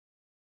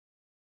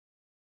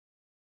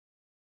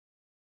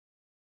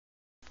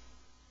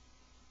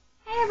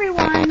Hey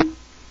everyone!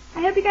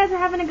 I hope you guys are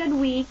having a good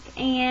week,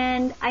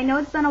 and I know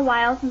it's been a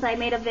while since I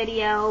made a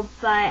video,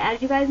 but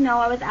as you guys know,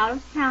 I was out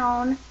of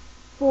town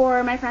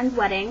for my friend's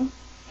wedding,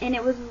 and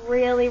it was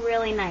really,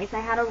 really nice.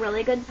 I had a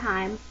really good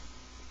time,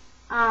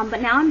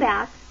 but now I'm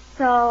back,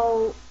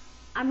 so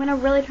I'm going to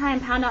really try and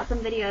pound out some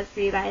videos for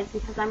you guys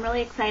because I'm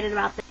really excited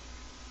about this.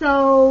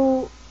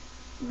 So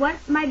what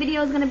my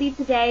video is going to be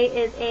today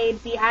is a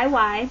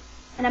DIY,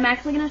 and I'm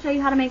actually going to show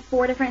you how to make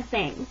 4 different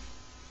things.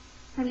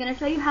 I'm going to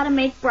show you how to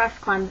make brush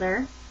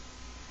cleanser.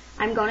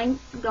 I'm going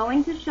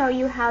to show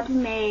you how to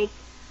make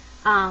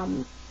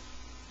like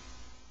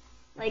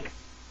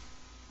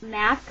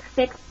MAC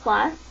Fix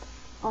Plus.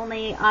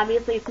 Only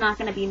obviously it's not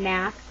going to be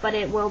MAC, but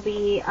it will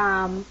be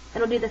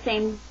it'll do the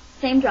same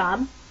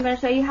job. I'm going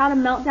to show you how to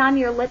melt down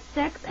your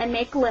lipsticks and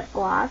make lip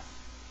gloss.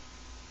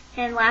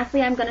 And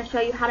lastly, I'm going to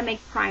show you how to make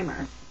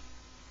primer.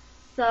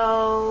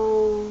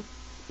 So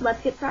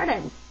let's get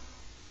started.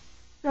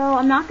 So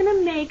I'm not going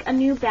to make a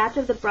new batch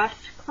of the brush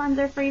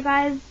cleanser for you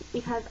guys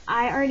because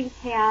I already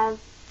have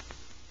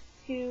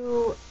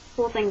 2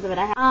 full things of it.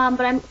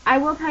 But I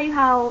will tell you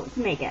how to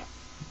make it.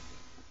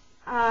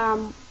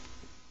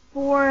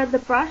 For the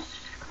brush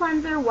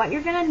cleanser, what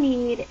you're going to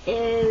need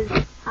is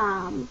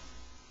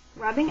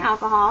rubbing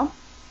alcohol,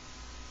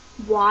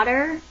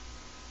 water,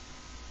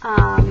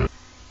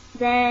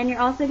 then you're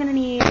also going to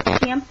need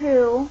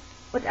shampoo.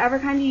 Whichever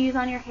kind you use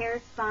on your hair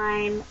is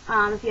fine.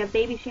 If you have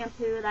baby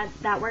shampoo,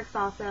 that works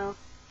also.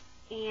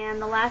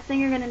 And the last thing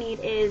you're going to need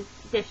is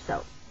dish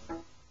soap.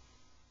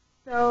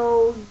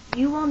 So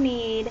you will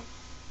need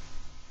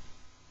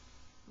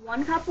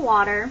 1 cup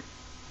water,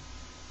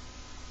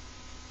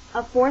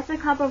 1/4 a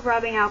cup of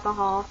rubbing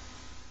alcohol,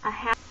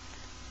 1/2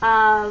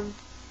 of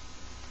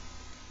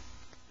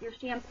your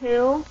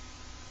shampoo,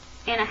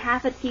 and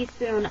 1/2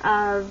 teaspoon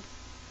of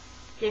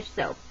dish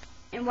soap.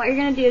 And what you're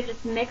going to do is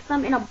just mix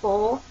them in a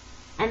bowl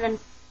and then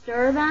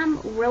stir them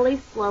really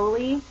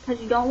slowly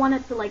because you don't want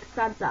it to like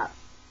suds up.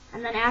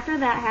 And then after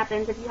that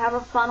happens, if you have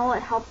a funnel,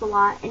 it helps a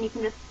lot, and you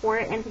can just pour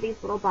it into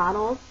these little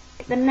bottles.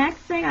 The next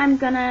thing I'm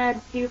gonna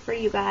do for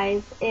you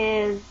guys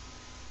is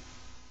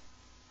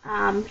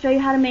show you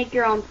how to make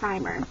your own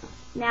primer.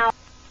 Now,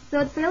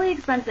 so it's fairly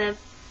expensive,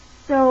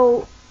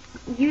 so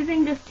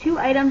using just 2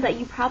 items that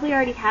you probably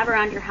already have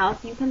around your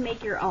house, you can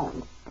make your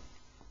own.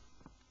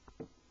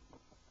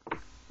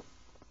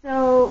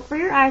 So for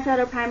your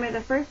eyeshadow primer, the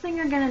first thing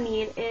you're going to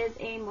need is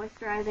a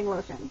moisturizing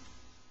lotion.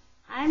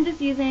 I'm just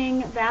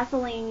using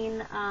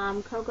Vaseline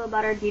Cocoa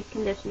Butter Deep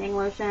Conditioning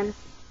Lotion.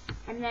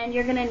 And then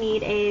you're going to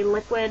need a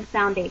liquid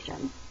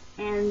foundation.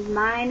 And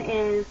mine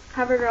is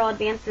CoverGirl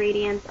Advanced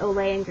Radiance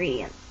Olay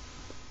Ingredients.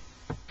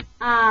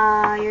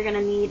 You're going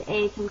to need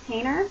a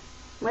container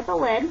with a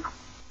lid.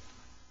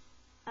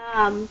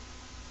 Alright,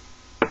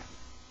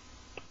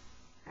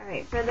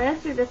 for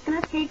this, you're just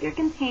going to take your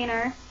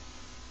container,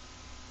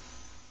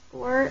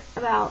 pour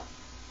about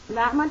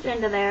that much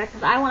into there,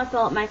 because I want to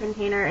fill up my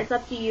container. It's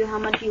up to you how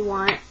much you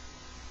want.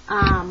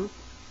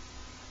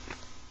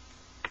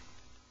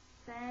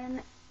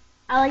 Then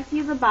I like to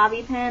use a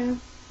bobby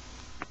pin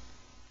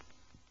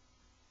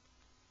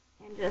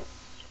and just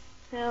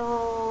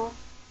fill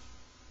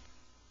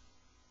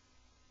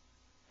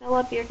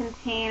up your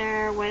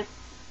container with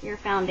your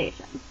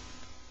foundation.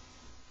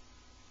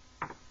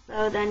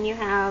 So then you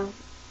have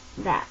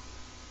that.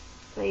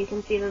 So you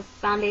can see the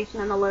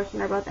foundation and the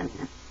lotion are both in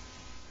there.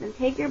 Then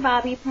take your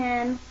bobby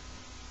pin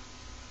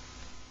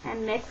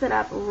and mix it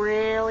up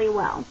really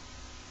well.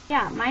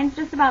 Yeah, mine's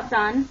just about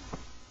done.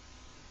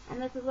 And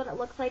this is what it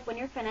looks like when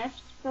you're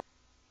finished.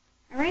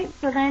 Alright,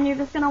 so then you're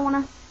just going to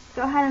want to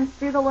go ahead and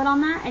screw the lid on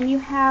that, and you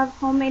have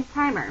homemade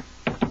primer.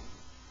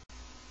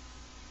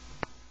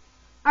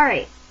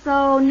 Alright,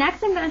 so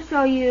next I'm going to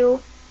show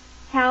you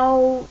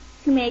how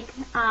to make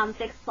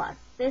Fix Plus.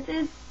 This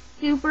is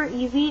super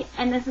easy,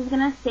 and this is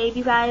going to save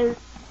you guys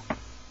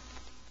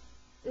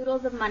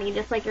oodles of money,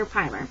 just like your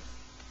primer.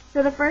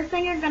 So the first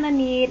thing you're going to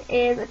need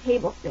is a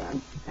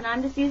tablespoon. And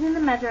I'm just using the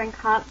measuring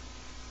cup.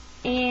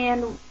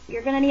 And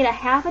you're going to need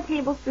 1/2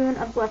 tablespoon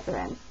of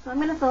glycerin. So I'm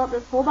going to fill up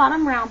this whole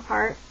bottom round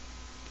part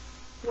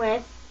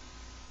with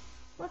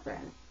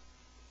glycerin.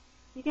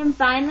 You can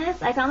find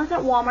this, I found this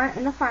at Walmart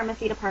in the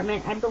pharmacy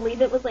department. I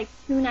believe it was like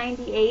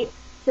 $2.98,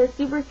 so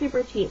super,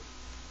 super cheap.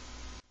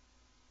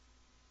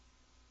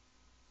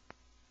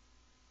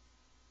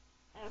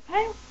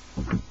 Okay.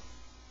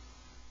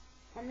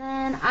 And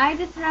then I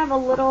just have a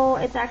little,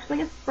 it's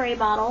actually a spray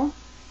bottle,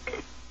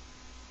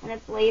 and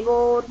it's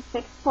labeled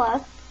Fix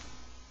Plus.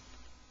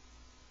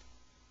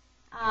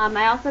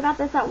 I also got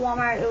this at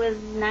Walmart. It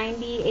was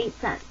 98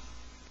 cents.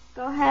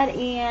 Go ahead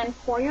and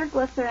pour your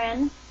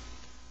glycerin.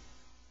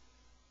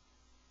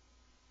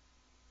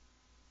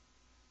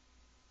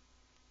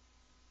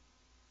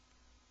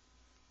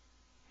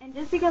 And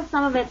just because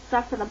some of it's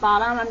stuck to the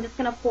bottom, I'm just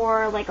going to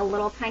pour like a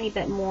little tiny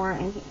bit more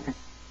in here.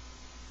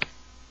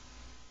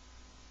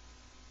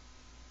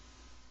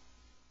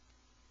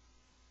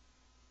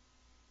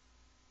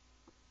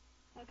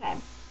 Okay.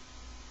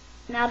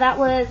 Now that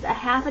was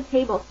 1/2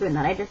 tablespoon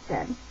that I just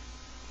did.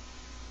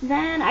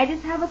 Then I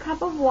just have a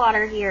cup of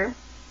water here.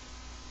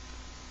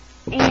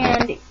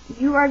 And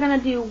you are going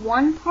to do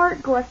 1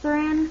 part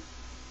glycerin,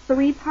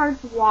 3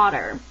 parts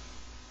water,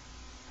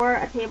 or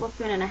a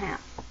tablespoon and a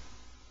half.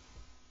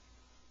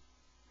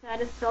 So I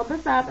just filled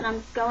this up, and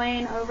I'm just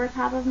going over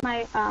top of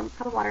my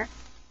cup of water.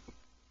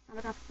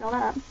 I'm going to fill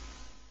that up.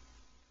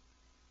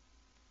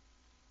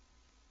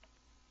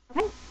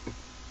 Okay.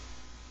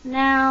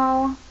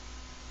 Now,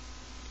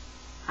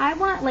 I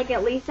want like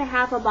at least a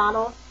half a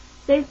bottle.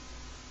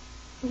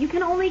 You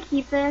can only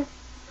keep this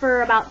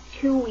for about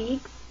 2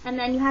 weeks, and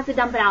then you have to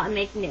dump it out and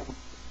make new.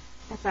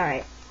 That's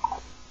alright.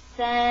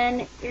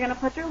 Then you're going to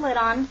put your lid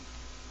on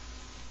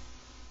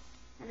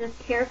and just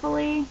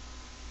carefully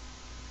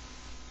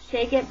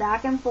shake it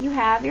back and forth. You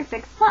have your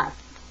Fix Plus.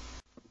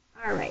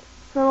 Alright,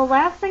 so the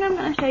last thing I'm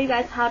going to show you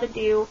guys how to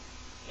do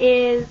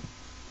is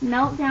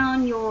melt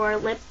down your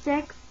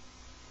lipsticks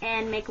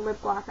and make lip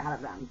gloss out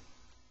of them.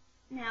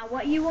 Now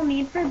what you will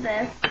need for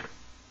this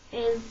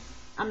is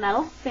a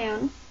metal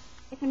spoon.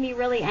 It can be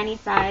really any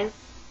size.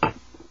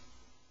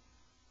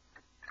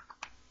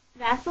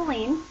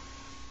 Vaseline,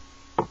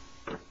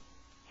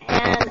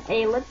 and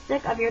a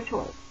lipstick of your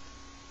choice.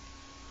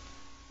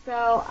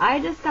 So I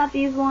just got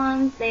these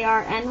ones. They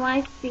are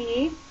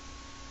N.Y.C.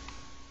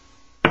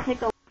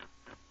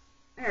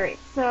 Alright,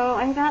 so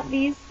I got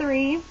these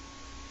 3.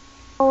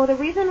 So the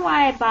reason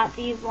why I bought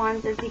these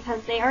ones is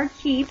because they are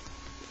cheap.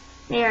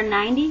 They are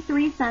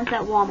 93 cents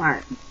at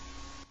Walmart.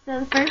 So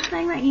the first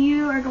thing that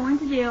you are going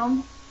to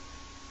do,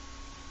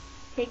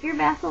 take your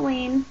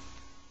Vaseline,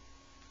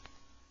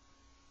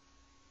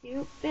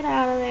 scoop it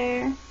out of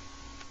there,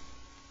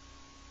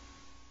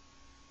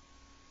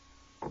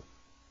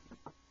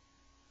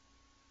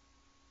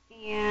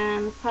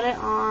 and put it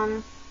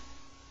on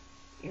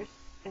your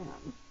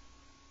spoon.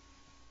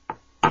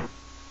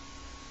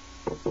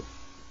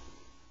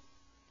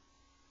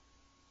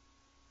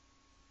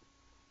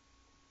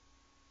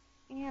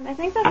 And I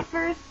think the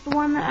first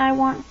one that I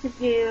want to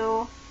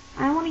do,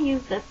 I want to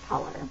use this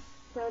color.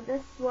 So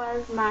this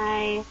was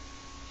my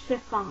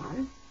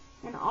chiffon.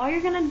 And all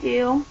you're going to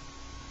do,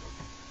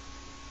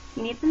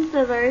 you need some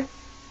scissors,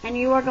 and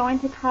you are going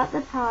to cut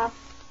the top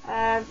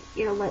of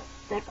your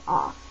lipstick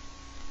off.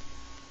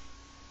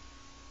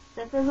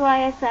 This is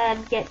why I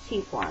said get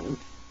cheap ones.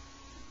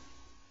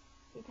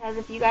 Because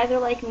if you guys are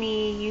like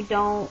me, you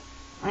don't,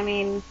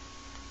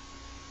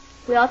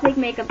 we all take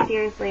makeup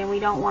seriously, and we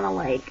don't want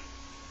to,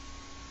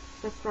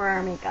 destroy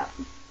our makeup.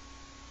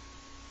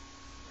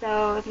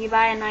 So if you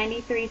buy a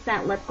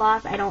 93-cent lip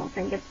gloss, I don't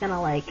think it's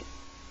gonna, I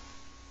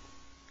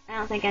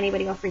don't think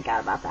anybody will freak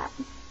out about that.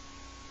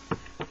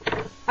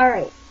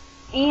 Alright,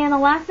 and the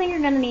last thing you're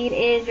gonna need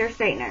is your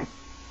straightener.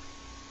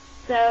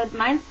 So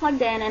mine's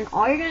plugged in, and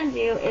all you're gonna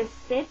do is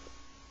sit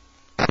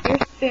your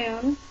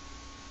spoon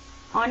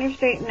on your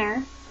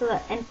straightener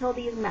until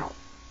these melt.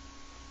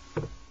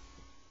 And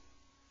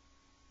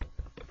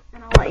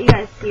I'll let you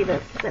guys see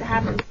this because it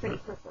happens pretty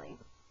quickly.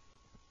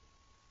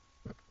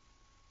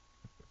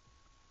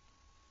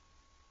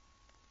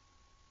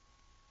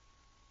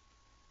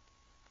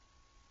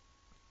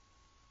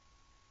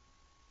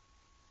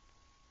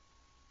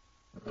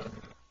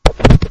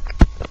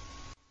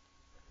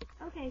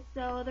 Okay,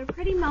 so they're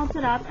pretty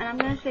melted up, and I'm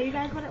going to show you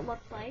guys what it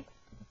looks like.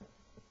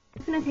 I'm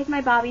just going to take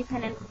my bobby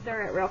pin and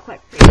stir it real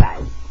quick for you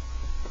guys.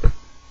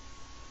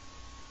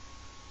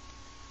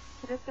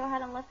 So just go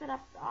ahead and lift it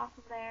up off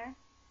of there,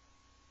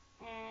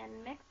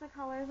 and mix the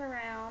colors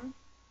around.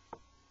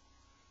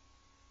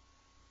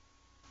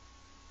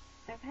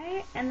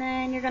 Okay, and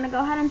then you're going to go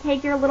ahead and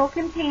take your little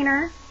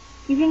container.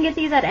 You can get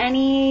these at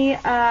any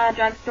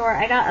drugstore.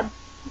 I got a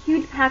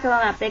huge pack of them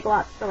at Big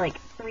Lots for like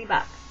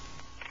 $3.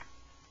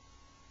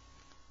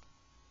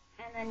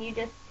 And then you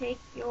just take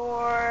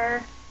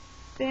your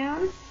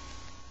spoon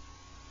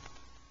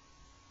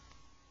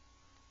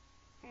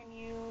and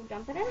you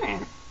dump it in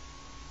there.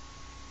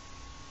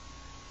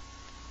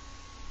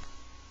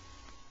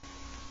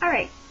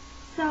 Alright,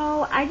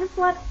 so I just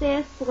let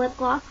this lip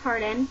gloss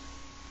harden.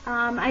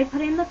 I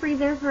put it in the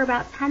freezer for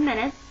about 10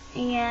 minutes,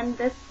 and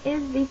this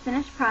is the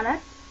finished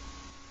product.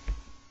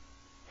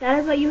 That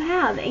is what you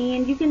have,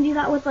 and you can do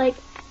that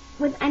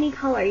with any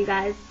color, you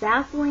guys.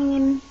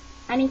 Vaseline,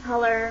 any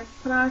color,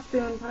 put on a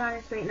spoon, put on a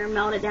straightener,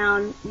 melt it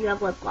down, you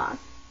have lip gloss.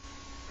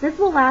 This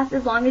will last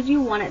as long as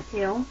you want it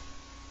to.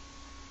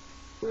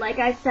 Like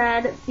I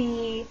said,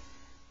 the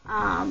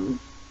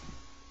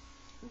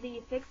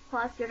Fix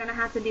Plus you're going to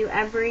have to do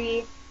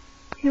every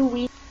 2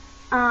 weeks.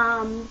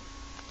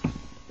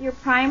 Your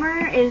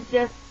primer is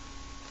just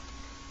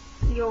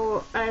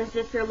your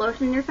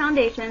lotion and your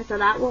foundation, so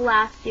that will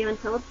last you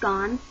until it's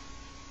gone.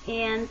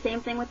 And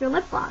same thing with your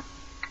lip gloss.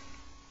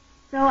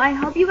 So I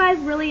hope you guys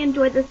really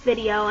enjoyed this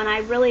video, and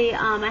I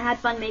had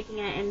fun making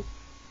it and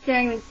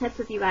sharing these tips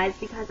with you guys,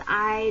 because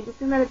I just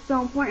think that it's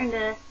so important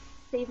to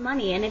save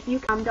money. And if you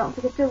don't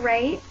forget to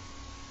rate,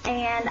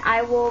 and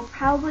I will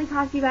probably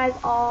talk to you guys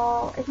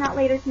all, if not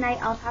later tonight,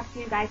 I'll talk to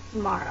you guys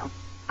tomorrow.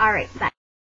 Alright, bye.